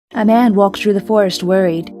A man walked through the forest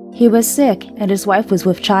worried. He was sick, and his wife was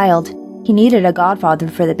with child. He needed a godfather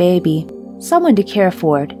for the baby, someone to care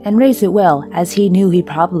for it and raise it well, as he knew he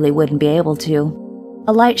probably wouldn't be able to.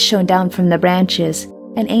 A light shone down from the branches.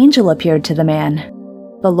 An angel appeared to the man.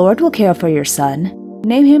 "The Lord will care for your son.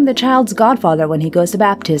 Name him the child's godfather when he goes to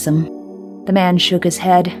baptism." The man shook his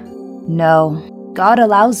head. "No. God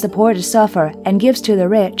allows the poor to suffer and gives to the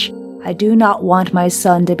rich. I do not want my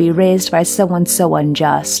son to be raised by someone so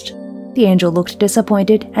unjust." The angel looked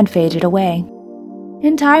disappointed and faded away.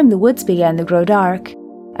 In time, the woods began to grow dark.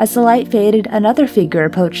 As the light faded, another figure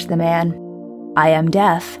approached the man. "I am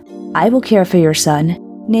Death. I will care for your son.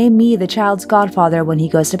 Name me the child's godfather when he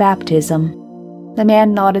goes to baptism." The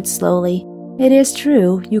man nodded slowly. "It is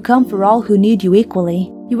true, you come for all who need you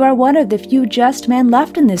equally. You are one of the few just men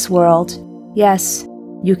left in this world. Yes,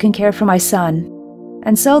 you can care for my son."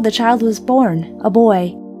 And so the child was born, a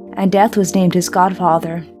boy, and Death was named his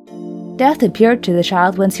godfather. Death appeared to the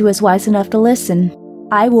child once he was wise enough to listen.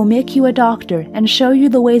 "I will make you a doctor and show you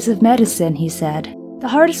the ways of medicine," he said. "The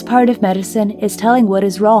hardest part of medicine is telling what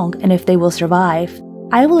is wrong and if they will survive.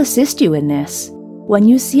 I will assist you in this. When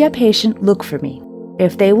you see a patient, look for me.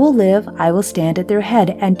 If they will live, I will stand at their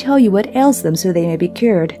head and tell you what ails them so they may be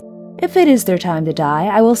cured. If it is their time to die,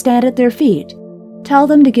 I will stand at their feet. Tell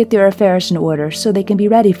them to get their affairs in order so they can be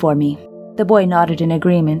ready for me." The boy nodded in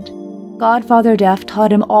agreement. Godfather Death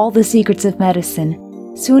taught him all the secrets of medicine.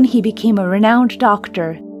 Soon he became a renowned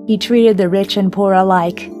doctor. He treated the rich and poor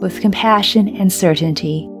alike with compassion and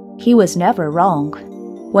certainty. He was never wrong.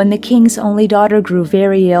 When the king's only daughter grew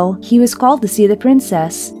very ill, he was called to see the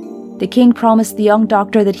princess. The king promised the young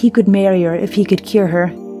doctor that he could marry her if he could cure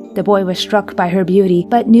her. The boy was struck by her beauty,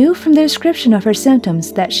 but knew from the description of her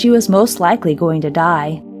symptoms that she was most likely going to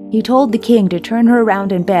die. He told the king to turn her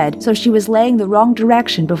around in bed so she was laying the wrong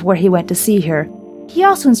direction before he went to see her. He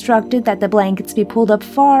also instructed that the blankets be pulled up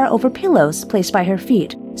far over pillows placed by her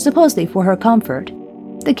feet, supposedly for her comfort.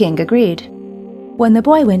 The king agreed. When the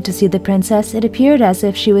boy went to see the princess, it appeared as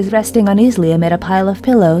if she was resting uneasily amid a pile of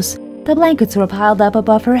pillows. The blankets were piled up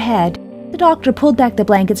above her head. The doctor pulled back the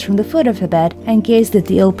blankets from the foot of the bed and gazed at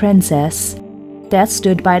the ill princess. Death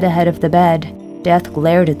stood by the head of the bed. Death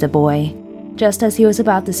glared at the boy. Just as he was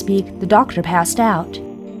about to speak, the doctor passed out.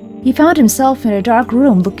 He found himself in a dark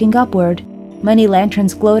room looking upward. Many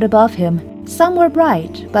lanterns glowed above him. Some were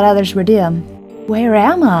bright, but others were dim. "Where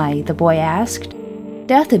am I?" the boy asked.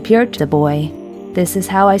 Death appeared to the boy. "This is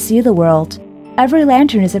how I see the world. Every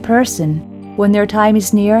lantern is a person. When their time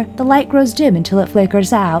is near, the light grows dim until it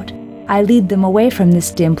flickers out. I lead them away from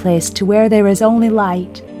this dim place to where there is only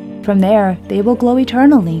light. From there, they will glow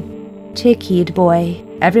eternally. Take heed, boy.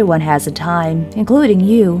 Everyone has a time, including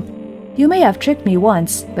you. You may have tricked me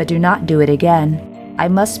once, but do not do it again. I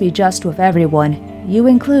must be just with everyone, you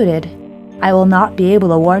included. I will not be able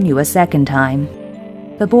to warn you a second time."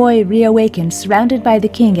 The boy reawakened, surrounded by the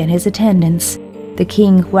king and his attendants. The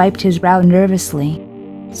king wiped his brow nervously.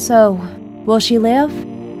 "So, will she live?"